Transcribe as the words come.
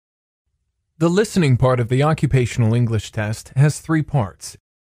The listening part of the occupational English test has 3 parts,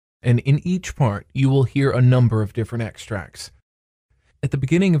 and in each part you will hear a number of different extracts. At the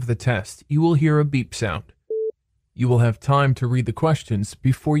beginning of the test, you will hear a beep sound. You will have time to read the questions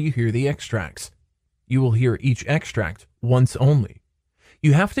before you hear the extracts. You will hear each extract once only.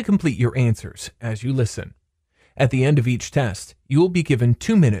 You have to complete your answers as you listen. At the end of each test, you will be given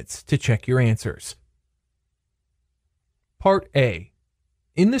 2 minutes to check your answers. Part A.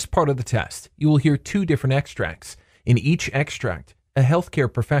 In this part of the test, you will hear 2 different extracts. In each extract, a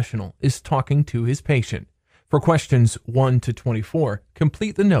healthcare professional is talking to his patient. For questions 1 to 24,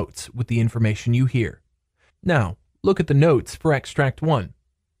 complete the notes with the information you hear. Now, look at the notes for extract 1.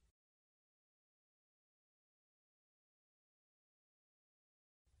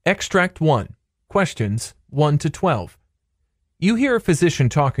 Extract 1. Questions 1 to 12. You hear a physician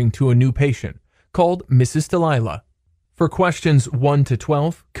talking to a new patient called Mrs. Delilah. For questions 1 to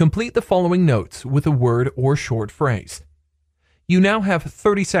 12, complete the following notes with a word or short phrase. You now have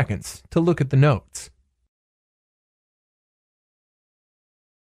 30 seconds to look at the notes.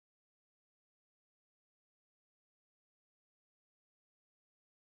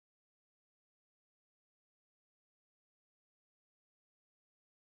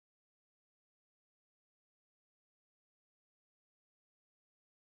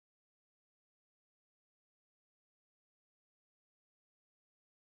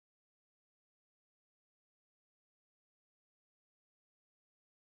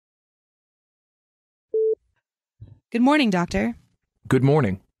 Good morning, doctor. Good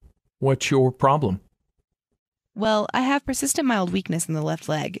morning. What's your problem? Well, I have persistent mild weakness in the left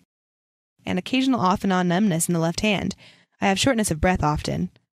leg and occasional off and on numbness in the left hand. I have shortness of breath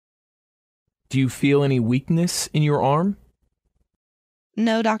often. Do you feel any weakness in your arm?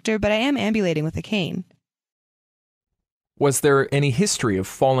 No, doctor, but I am ambulating with a cane. Was there any history of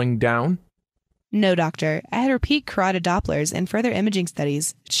falling down? No, doctor. I had repeat carotid Dopplers and further imaging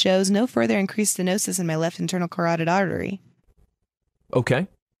studies shows no further increased stenosis in my left internal carotid artery. Okay.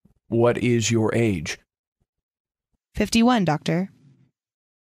 What is your age? 51, doctor.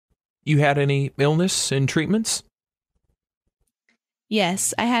 You had any illness and treatments?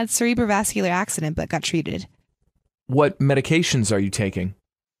 Yes, I had cerebrovascular accident but got treated. What medications are you taking?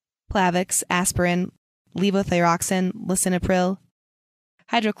 Plavix, aspirin, levothyroxine, lisinopril,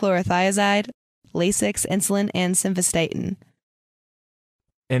 hydrochlorothiazide, Lasix, insulin, and simvastatin.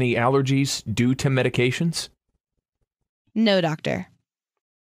 Any allergies due to medications? No, doctor.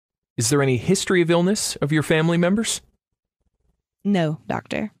 Is there any history of illness of your family members? No,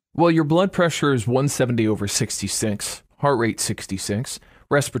 doctor. Well, your blood pressure is 170/66, heart rate 66,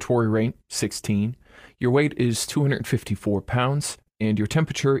 respiratory rate 16, your weight is 254 pounds, and your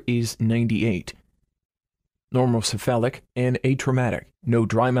temperature is 98. Normocephalic and atraumatic, no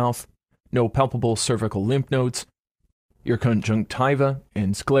dry mouth, no palpable cervical lymph nodes. Your conjunctiva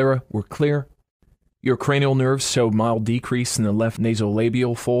and sclera were clear. Your cranial nerves show mild decrease in the left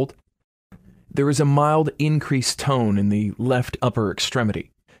nasolabial fold. There is a mild increased tone in the left upper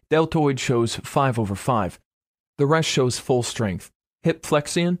extremity. Deltoid shows 5/5. The rest shows full strength. Hip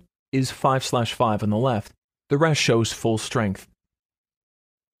flexion is 5/5 on the left. The rest shows full strength.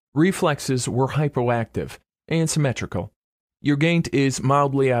 Reflexes were hypoactive and symmetrical. Your gait is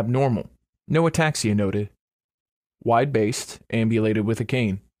mildly abnormal. No ataxia noted. Wide-based, ambulated with a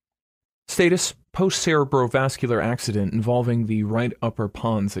cane. Status, post-cerebrovascular accident involving the right upper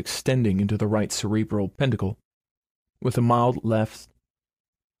pons extending into the right cerebral pedicle, with a mild left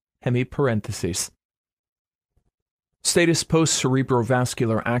hemiparenthesis. Status,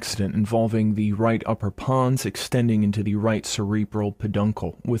 post-cerebrovascular accident involving the right upper pons extending into the right cerebral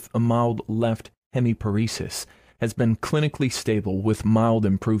peduncle, with a mild left hemiparesis, has been clinically stable with mild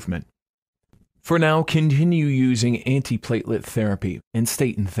improvement. For now, continue using antiplatelet therapy and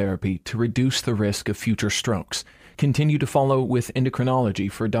statin therapy to reduce the risk of future strokes. Continue to follow with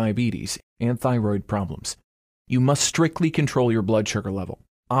endocrinology for diabetes and thyroid problems. You must strictly control your blood sugar level,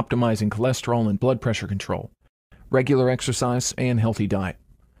 optimizing cholesterol and blood pressure control, regular exercise, and healthy diet.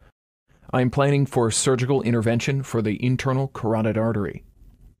 I am planning for surgical intervention for the internal carotid artery.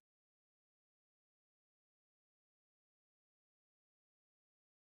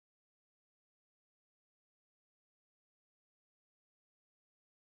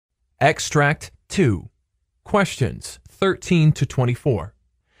 Extract 2. Questions 13 to 24.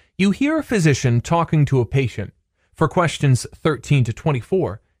 You hear a physician talking to a patient. For questions 13 to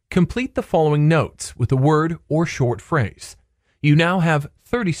 24, complete the following notes with a word or short phrase. You now have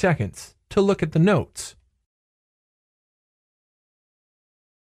 30 seconds to look at the notes.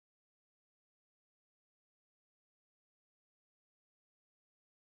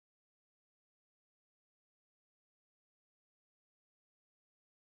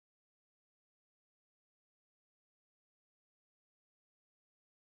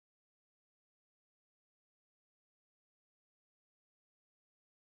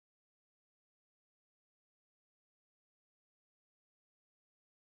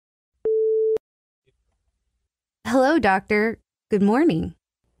 Hello, doctor. Good morning.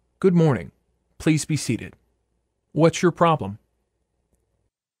 Good morning. Please be seated. What's your problem?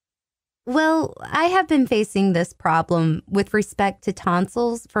 Well, I have been facing this problem with respect to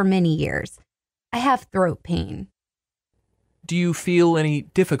tonsils for many years. I have throat pain. Do you feel any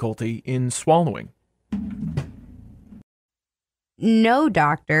difficulty in swallowing? No,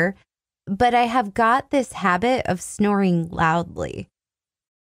 doctor, but I have got this habit of snoring loudly.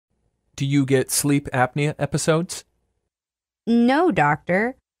 Do you get sleep apnea episodes? No,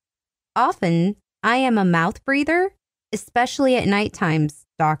 doctor. Often, I am a mouth breather, especially at night times,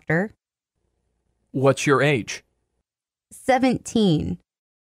 doctor. What's your age? 17.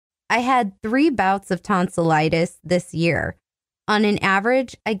 I had 3 bouts of tonsillitis this year. On an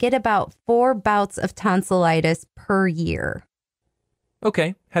average, I get about 4 bouts of tonsillitis per year.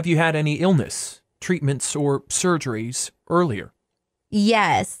 Okay. Have you had any illness, treatments, or surgeries earlier?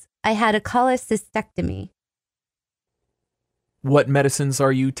 Yes, I had a cholecystectomy. What medicines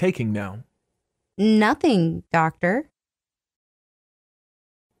are you taking now? Nothing, doctor.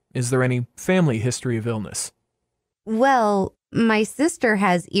 Is there any family history of illness? Well, my sister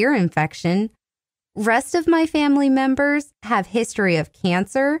has ear infection. Rest of my family members have history of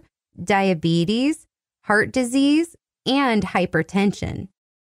cancer, diabetes, heart disease, and hypertension.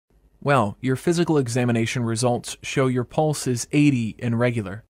 Well, your physical examination results show your pulse is 80 and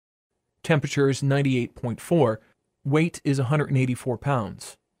regular. Temperature is 98.4. Weight is 184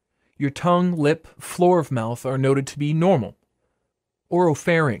 pounds. Your tongue, lip, floor of mouth are noted to be normal.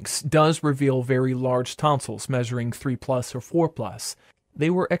 Oropharynx does reveal very large tonsils measuring 3 plus or 4 plus. They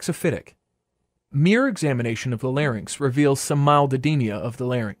were exophytic. Mere examination of the larynx reveals some mild edema of the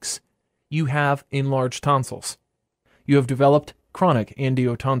larynx. You have enlarged tonsils. You have developed chronic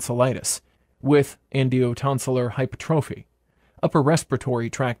angiotonsillitis with angiotonsillar hypertrophy, upper respiratory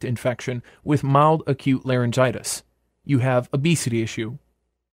tract infection with mild acute laryngitis. You have obesity issue.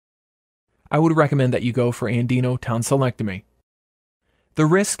 I would recommend that you go for angiotonsillectomy. The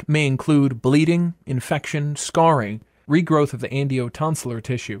risk may include bleeding, infection, scarring, regrowth of the angiotonsillar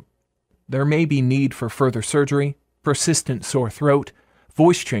tissue. There may be need for further surgery, persistent sore throat,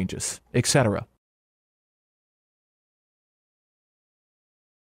 voice changes, etc.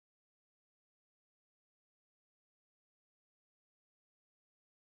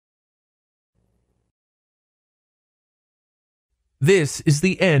 This is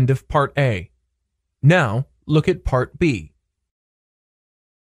the end of Part A. Now, look at Part B.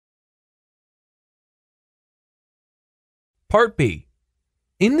 Part B.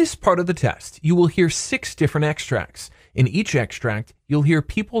 In this part of the test, you will hear 6 different extracts. In each extract, you'll hear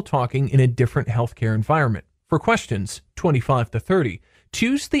people talking in a different healthcare environment. For questions 25 to 30,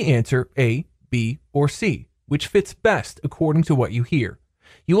 choose the answer A, B, or C, which fits best according to what you hear.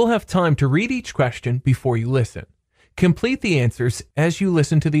 You will have time to read each question before you listen. Complete the answers as you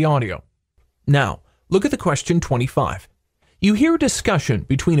listen to the audio. Now, look at the question 25. You hear a discussion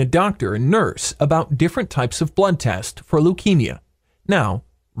between a doctor and nurse about different types of blood tests for leukemia. Now,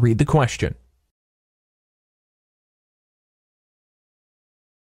 read the question.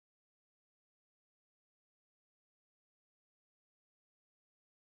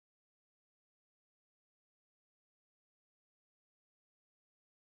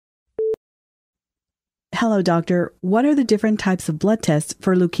 Hello, doctor. What are the different types of blood tests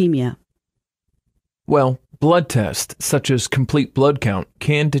for leukemia? Well, blood tests such as complete blood count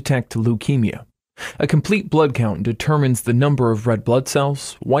can detect leukemia. A complete blood count determines the number of red blood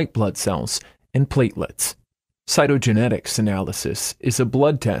cells, white blood cells, and platelets. Cytogenetics analysis is a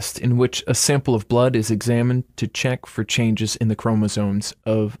blood test in which a sample of blood is examined to check for changes in the chromosomes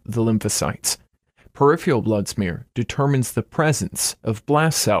of the lymphocytes. Peripheral blood smear determines the presence of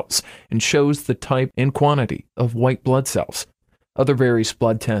blast cells and shows the type and quantity of white blood cells. Other various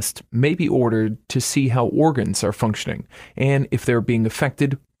blood tests may be ordered to see how organs are functioning and if they're being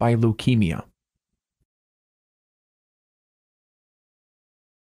affected by leukemia.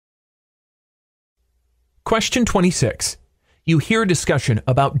 Question 26. You hear a discussion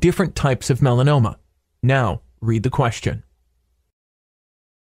about different types of melanoma. Now, read the question.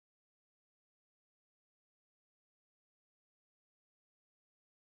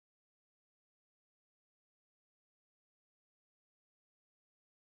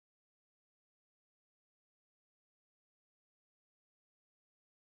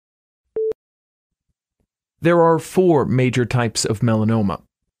 There are 4 major types of melanoma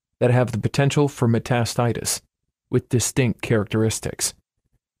that have the potential for metastasis with distinct characteristics.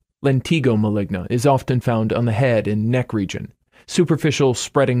 Lentigo maligna is often found on the head and neck region. Superficial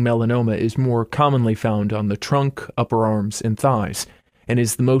spreading melanoma is more commonly found on the trunk, upper arms, and thighs. and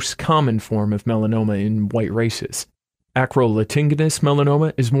is the most common form of melanoma in white races. Acrolatiginous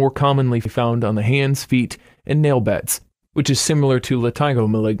melanoma is more commonly found on the hands, feet, and nail beds, which is similar to latigo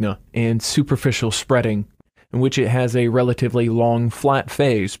maligna and superficial spreading, in which it has a relatively long, flat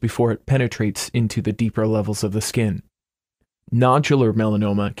phase before it penetrates into the deeper levels of the skin. Nodular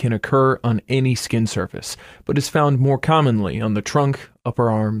melanoma can occur on any skin surface, but is found more commonly on the trunk,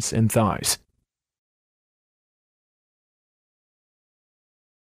 upper arms, and thighs.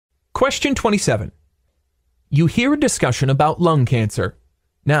 Question 27. You hear a discussion about lung cancer.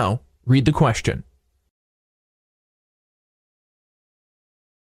 Now, read the question.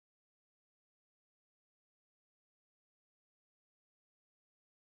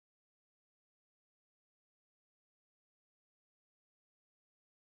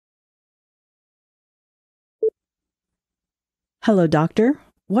 Hello, doctor.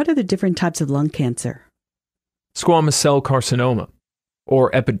 What are the different types of lung cancer? Squamous cell carcinoma, or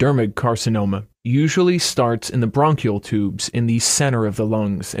epidermic carcinoma, usually starts in the bronchial tubes in the center of the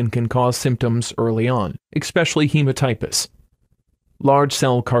lungs and can cause symptoms early on, especially hematypus. Large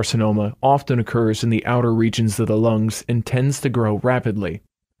cell carcinoma often occurs in the outer regions of the lungs and tends to grow rapidly.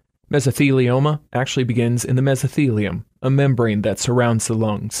 Mesothelioma actually begins in the mesothelium, a membrane that surrounds the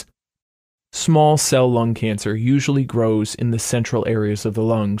lungs. Small cell lung cancer usually grows in the central areas of the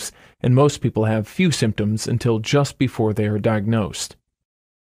lungs, and most people have few symptoms until just before they are diagnosed.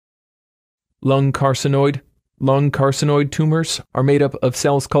 Lung carcinoid tumors are made up of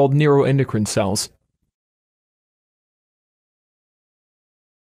cells called neuroendocrine cells.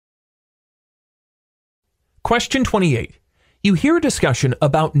 Question 28. You hear a discussion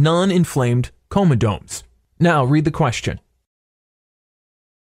about non-inflamed comedones. Now read the question.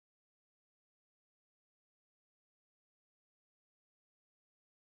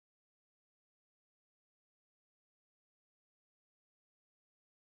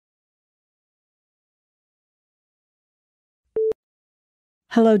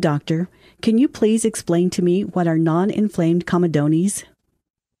 Hello, doctor. Can you please explain to me what are non-inflamed comedones?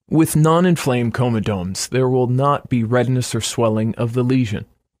 With non-inflamed comedones, there will not be redness or swelling of the lesion.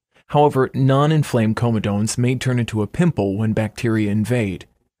 However, non-inflamed comedones may turn into a pimple when bacteria invade.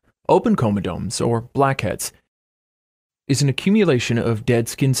 Open comedones, or blackheads, is an accumulation of dead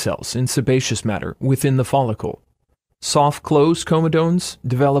skin cells and sebaceous matter within the follicle. Soft closed comedones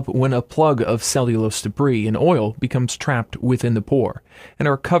develop when a plug of cellulose debris and oil becomes trapped within the pore and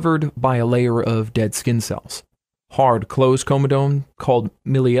are covered by a layer of dead skin cells. Hard closed comedone, called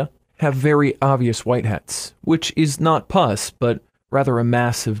milia, have very obvious whiteheads, which is not pus but rather a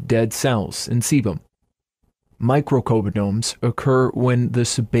mass of dead cells and sebum. Microcomedones occur when the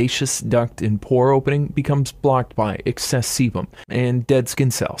sebaceous duct and pore opening becomes blocked by excess sebum and dead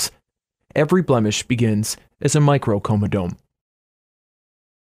skin cells. Every blemish begins as a microcomedone.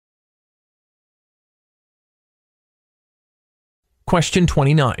 Question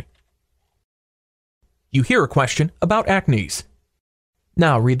 29. You hear a question about acnes.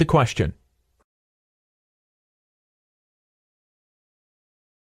 Now read the question.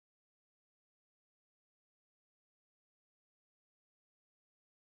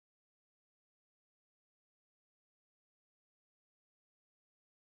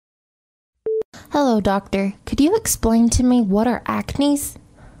 Hello, doctor. Could you explain to me what are acnes?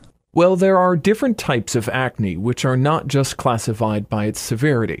 Well, there are different types of acne which are not just classified by its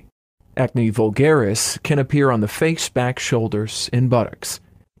severity. Acne vulgaris can appear on the face, back, shoulders, and buttocks.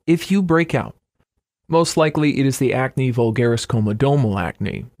 If you break out, most likely it is the acne vulgaris comedomal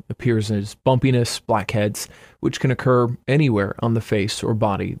acne. Appears as bumpiness, blackheads, which can occur anywhere on the face or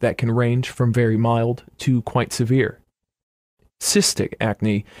body that can range from very mild to quite severe. Cystic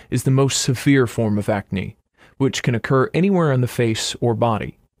acne is the most severe form of acne, which can occur anywhere on the face or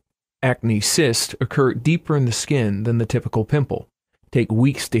body. Acne cysts occur deeper in the skin than the typical pimple, take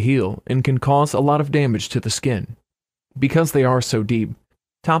weeks to heal, and can cause a lot of damage to the skin. Because they are so deep,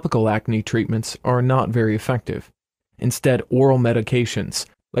 topical acne treatments are not very effective. Instead, oral medications,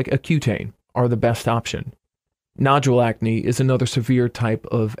 like Accutane, are the best option. Nodule acne is another severe type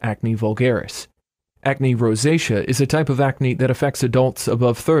of acne vulgaris. Acne rosacea is a type of acne that affects adults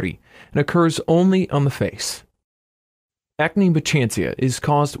above 30 and occurs only on the face. Acne machantia is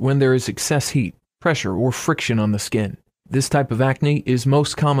caused when there is excess heat, pressure, or friction on the skin. This type of acne is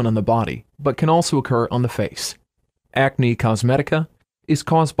most common on the body, but can also occur on the face. Acne cosmetica is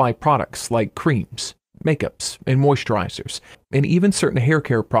caused by products like creams, makeups, and moisturizers, and even certain hair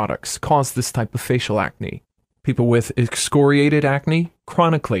care products cause this type of facial acne. People with excoriated acne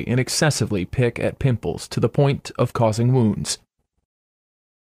chronically and excessively pick at pimples to the point of causing wounds.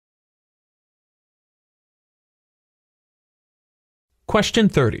 Question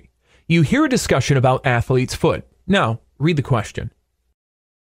 30. You hear a discussion about athlete's foot. Now, read the question.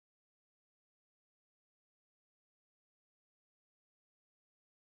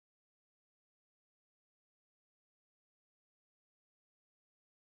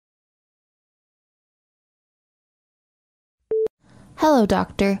 Hello,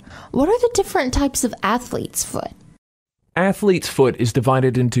 doctor. What are the different types of athlete's foot? Athlete's foot is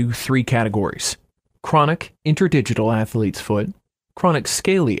divided into three categories: chronic interdigital athlete's foot, chronic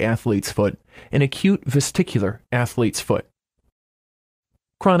scaly athlete's foot, and acute vestibular athlete's foot.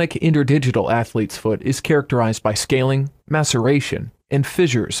 Chronic interdigital athlete's foot is characterized by scaling, maceration, and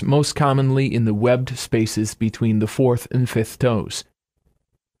fissures, most commonly in the webbed spaces between the fourth and fifth toes.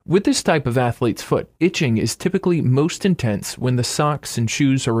 With this type of athlete's foot, itching is typically most intense when the socks and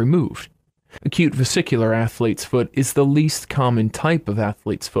shoes are removed. Acute vesicular athlete's foot is the least common type of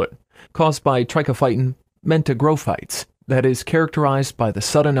athlete's foot, caused by trichophyton mentagrophytes, that is characterized by the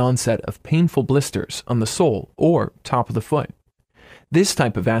sudden onset of painful blisters on the sole or top of the foot. This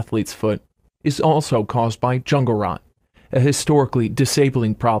type of athlete's foot is also caused by jungle rot, a historically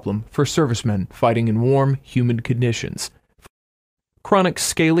disabling problem for servicemen fighting in warm, humid conditions. Chronic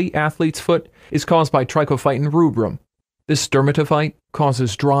scaly athlete's foot is caused by trichophyton rubrum. This dermatophyte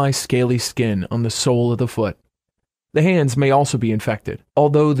causes dry, scaly skin on the sole of the foot. The hands may also be infected,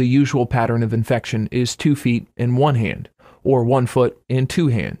 although the usual pattern of infection is 2 feet and 1 hand, or 1 foot and 2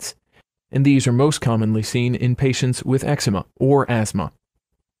 hands, and these are most commonly seen in patients with eczema or asthma.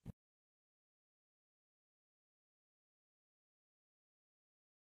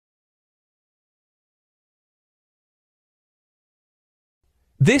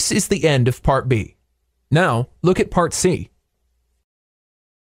 This is the end of Part B. Now, look at Part C.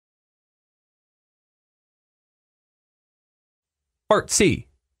 Part C.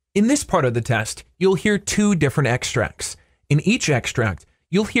 In this part of the test, you'll hear 2 different extracts. In each extract,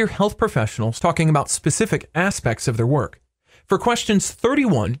 you'll hear health professionals talking about specific aspects of their work. For questions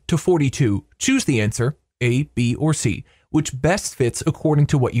 31 to 42, choose the answer, A, B, or C, which best fits according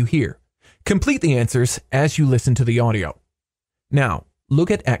to what you hear. Complete the answers as you listen to the audio. Now, look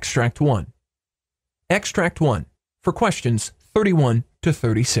at Extract 1. Extract 1, for questions 31 to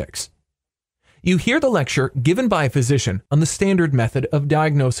 36. You hear the lecture given by a physician on the standard method of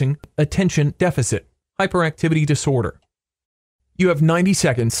diagnosing attention deficit hyperactivity disorder. You have 90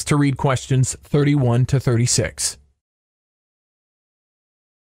 seconds to read questions 31 to 36.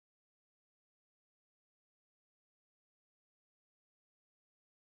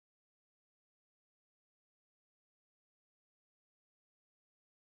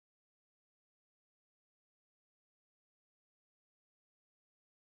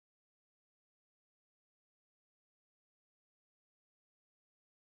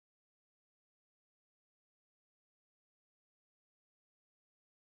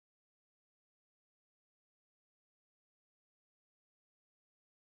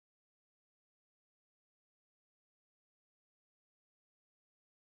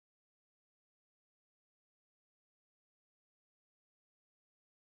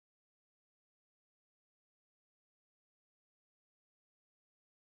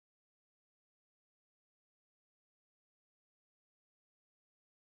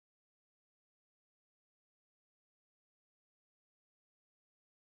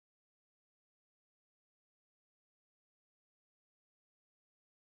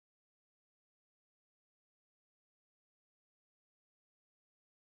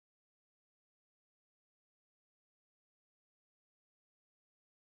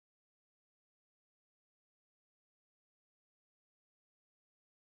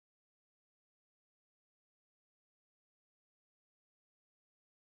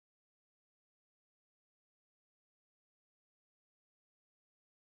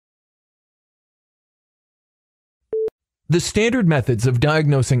 The standard methods of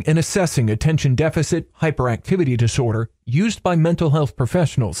diagnosing and assessing attention deficit hyperactivity disorder used by mental health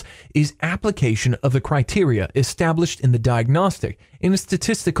professionals is application of the criteria established in the Diagnostic and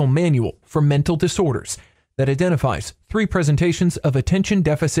Statistical Manual for Mental Disorders that identifies 3 presentations of attention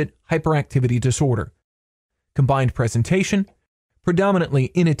deficit hyperactivity disorder: combined presentation,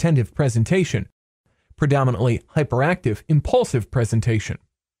 predominantly inattentive presentation, predominantly hyperactive impulsive presentation.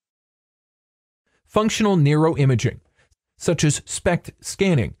 Functional neuroimaging, such as SPECT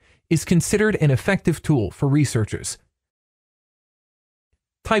scanning, is considered an effective tool for researchers.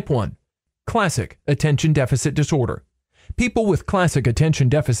 Type 1. Classic attention deficit disorder. People with classic attention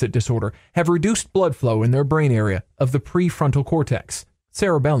deficit disorder have reduced blood flow in their brain area of the prefrontal cortex,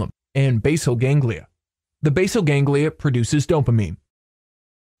 cerebellum, and basal ganglia. The basal ganglia produces dopamine.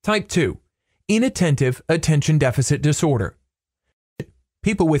 Type 2. Inattentive attention deficit disorder.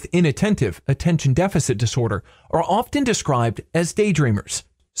 People with inattentive attention deficit disorder are often described as daydreamers,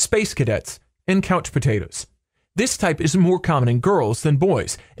 space cadets, and couch potatoes. This type is more common in girls than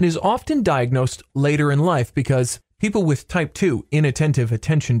boys and is often diagnosed later in life because people with type 2 inattentive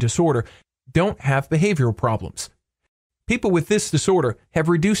attention disorder don't have behavioral problems. People with this disorder have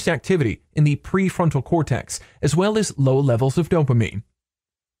reduced activity in the prefrontal cortex as well as low levels of dopamine.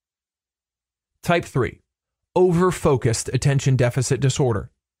 Type 3. Over-focused attention deficit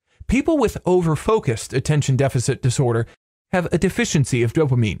disorder. People with over-focused attention deficit disorder have a deficiency of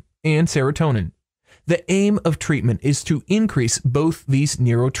dopamine and serotonin. The aim of treatment is to increase both these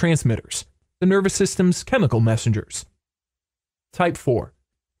neurotransmitters, the nervous system's chemical messengers. Type 4.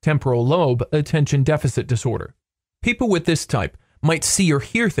 Temporal lobe attention deficit disorder. People with this type might see or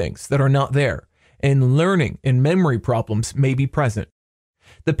hear things that are not there, and learning and memory problems may be present.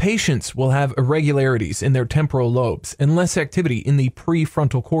 The patients will have irregularities in their temporal lobes and less activity in the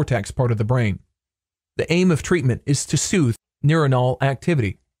prefrontal cortex part of the brain. The aim of treatment is to soothe neuronal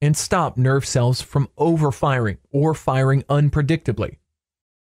activity and stop nerve cells from overfiring or firing unpredictably.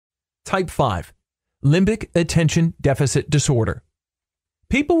 Type 5. Limbic attention deficit disorder.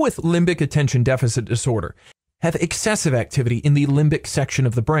 People with limbic attention deficit disorder have excessive activity in the limbic section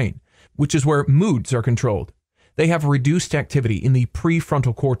of the brain, which is where moods are controlled. They have reduced activity in the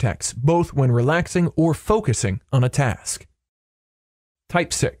prefrontal cortex, both when relaxing or focusing on a task.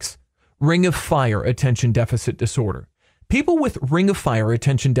 Type 6. Ring of fire attention deficit disorder. People with ring of fire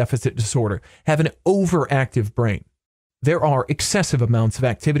attention deficit disorder have an overactive brain. There are excessive amounts of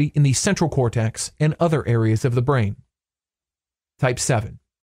activity in the central cortex and other areas of the brain. Type 7.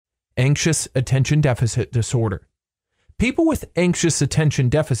 Anxious attention deficit disorder. People with anxious attention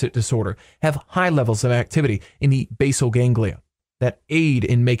deficit disorder have high levels of activity in the basal ganglia that aid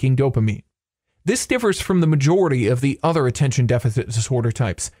in making dopamine. This differs from the majority of the other attention deficit disorder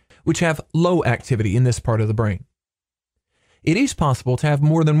types, which have low activity in this part of the brain. It is possible to have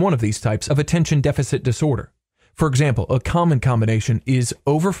more than one of these types of attention deficit disorder. For example, a common combination is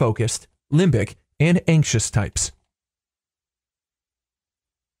overfocused, limbic, and anxious types.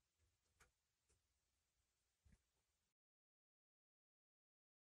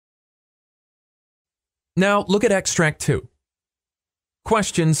 Now look at extract 2.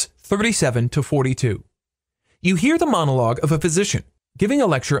 Questions 37 to 42. You hear the monologue of a physician giving a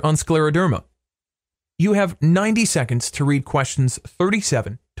lecture on scleroderma. You have 90 seconds to read questions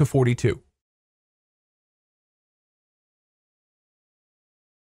 37 to 42.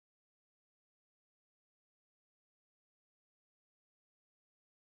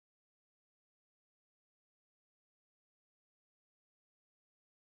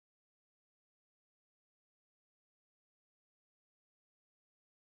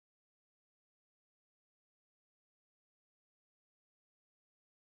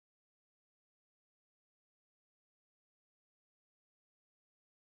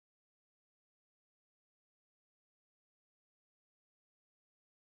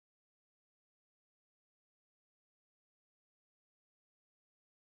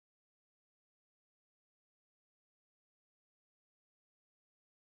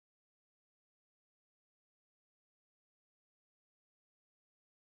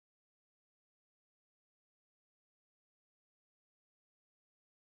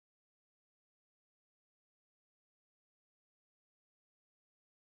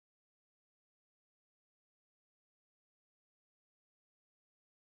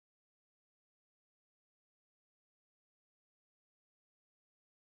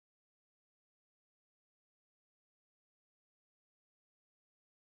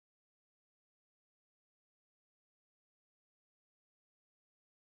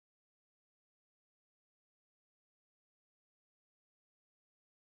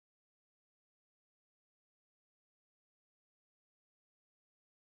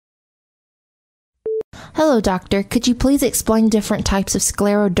 Hello, doctor. Could you please explain different types of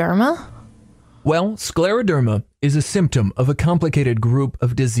scleroderma? Well, scleroderma is a symptom of a complicated group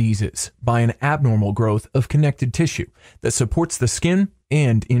of diseases by an abnormal growth of connected tissue that supports the skin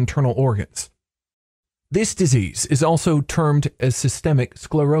and internal organs. This disease is also termed as systemic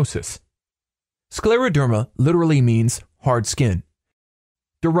sclerosis. Scleroderma literally means hard skin,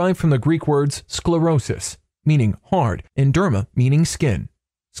 derived from the Greek words sclerosis, meaning hard, and derma, meaning skin.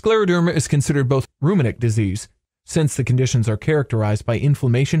 Scleroderma is considered both rheumatic disease, since the conditions are characterized by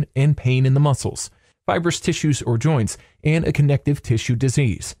inflammation and pain in the muscles, fibrous tissues or joints, and a connective tissue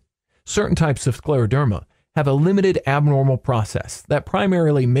disease. Certain types of scleroderma have a limited abnormal process that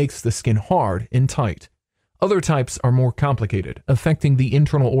primarily makes the skin hard and tight. Other types are more complicated, affecting the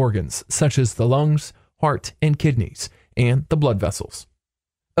internal organs such as the lungs, heart, and kidneys, and the blood vessels.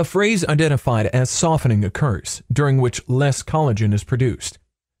 A phrase identified as softening occurs, during which less collagen is produced.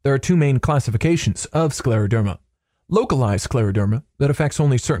 There are two main classifications of scleroderma. Localized scleroderma, that affects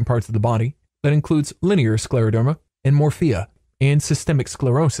only certain parts of the body, that includes linear scleroderma and morphea, and systemic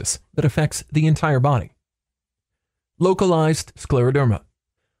sclerosis, that affects the entire body. Localized scleroderma.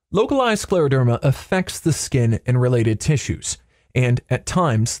 Localized scleroderma affects the skin and related tissues, and at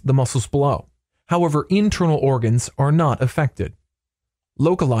times the muscles below. However, internal organs are not affected.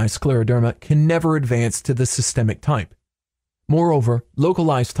 Localized scleroderma can never advance to the systemic type. Moreover,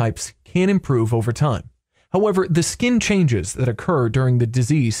 localized types can improve over time. However, the skin changes that occur during the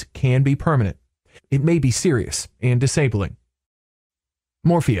disease can be permanent. It may be serious and disabling.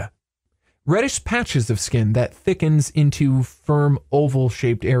 Morphea. Reddish patches of skin that thickens into firm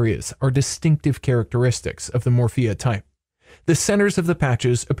oval-shaped areas are distinctive characteristics of the morphea type. The centers of the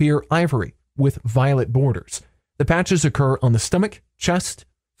patches appear ivory with violet borders. The patches occur on the stomach, chest,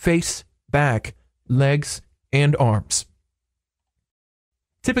 face, back, legs, and arms.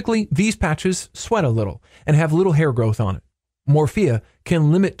 Typically, these patches sweat a little and have little hair growth on it. Morphea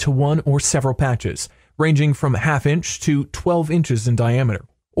can limit to one or several patches, ranging from ½ inch to 12 inches in diameter,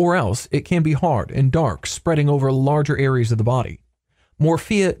 or else it can be hard and dark, spreading over larger areas of the body.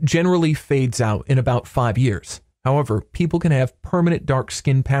 Morphea generally fades out in about 5 years. However, people can have permanent dark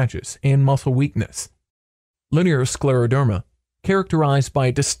skin patches and muscle weakness. Linear scleroderma, characterized by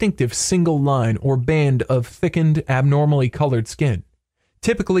a distinctive single line or band of thickened, abnormally colored skin.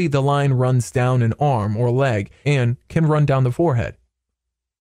 Typically, the line runs down an arm or leg and can run down the forehead.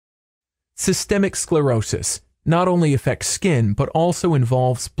 Systemic sclerosis not only affects skin but also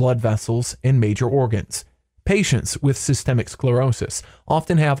involves blood vessels and major organs. Patients with systemic sclerosis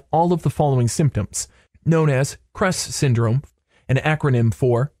often have all of the following symptoms, known as Kress syndrome, an acronym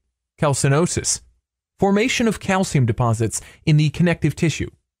for calcinosis, formation of calcium deposits in the connective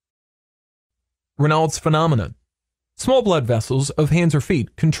tissue. Raynaud's phenomenon. Small blood vessels of hands or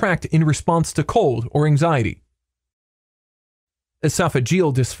feet contract in response to cold or anxiety.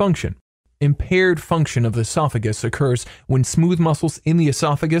 Esophageal dysfunction. Impaired function of the esophagus occurs when smooth muscles in the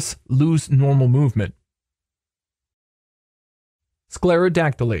esophagus lose normal movement.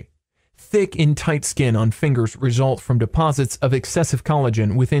 Sclerodactyly. Thick and tight skin on fingers result from deposits of excessive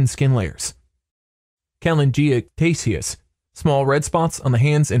collagen within skin layers. Cholangiotaceous. Small red spots on the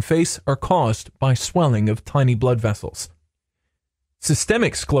hands and face are caused by swelling of tiny blood vessels.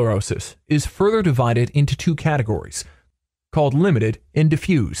 Systemic sclerosis is further divided into two categories, called limited and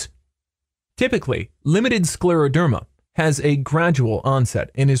diffuse. Typically, limited scleroderma has a gradual onset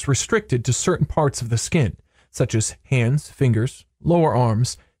and is restricted to certain parts of the skin, such as hands, fingers, lower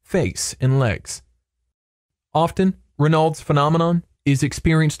arms, face, and legs. Often, Raynaud's phenomenon is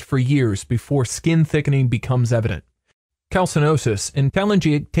experienced for years before skin thickening becomes evident. Calcinosis and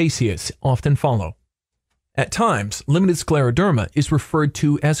cholangiotaceous often follow. At times, limited scleroderma is referred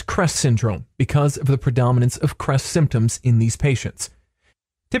to as Kress syndrome because of the predominance of Kress symptoms in these patients.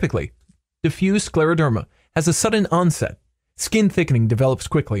 Typically, diffuse scleroderma has a sudden onset. Skin thickening develops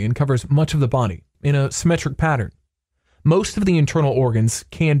quickly and covers much of the body in a symmetric pattern. Most of the internal organs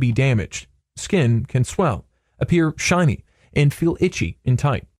can be damaged. Skin can swell, appear shiny, and feel itchy and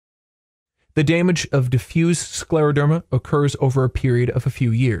tight. The damage of diffuse scleroderma occurs over a period of a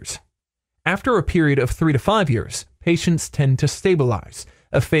few years. After a period of 3 to 5 years, patients tend to stabilize,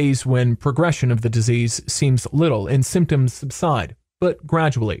 a phase when progression of the disease seems little and symptoms subside, but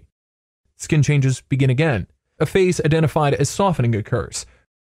gradually. Skin changes begin again. A phase identified as softening occurs,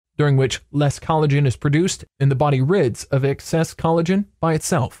 during which less collagen is produced and the body rids of excess collagen by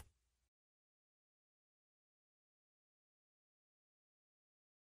itself.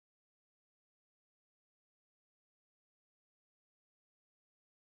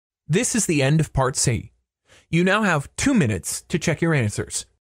 This is the end of Part C. You now have 2 minutes to check your answers.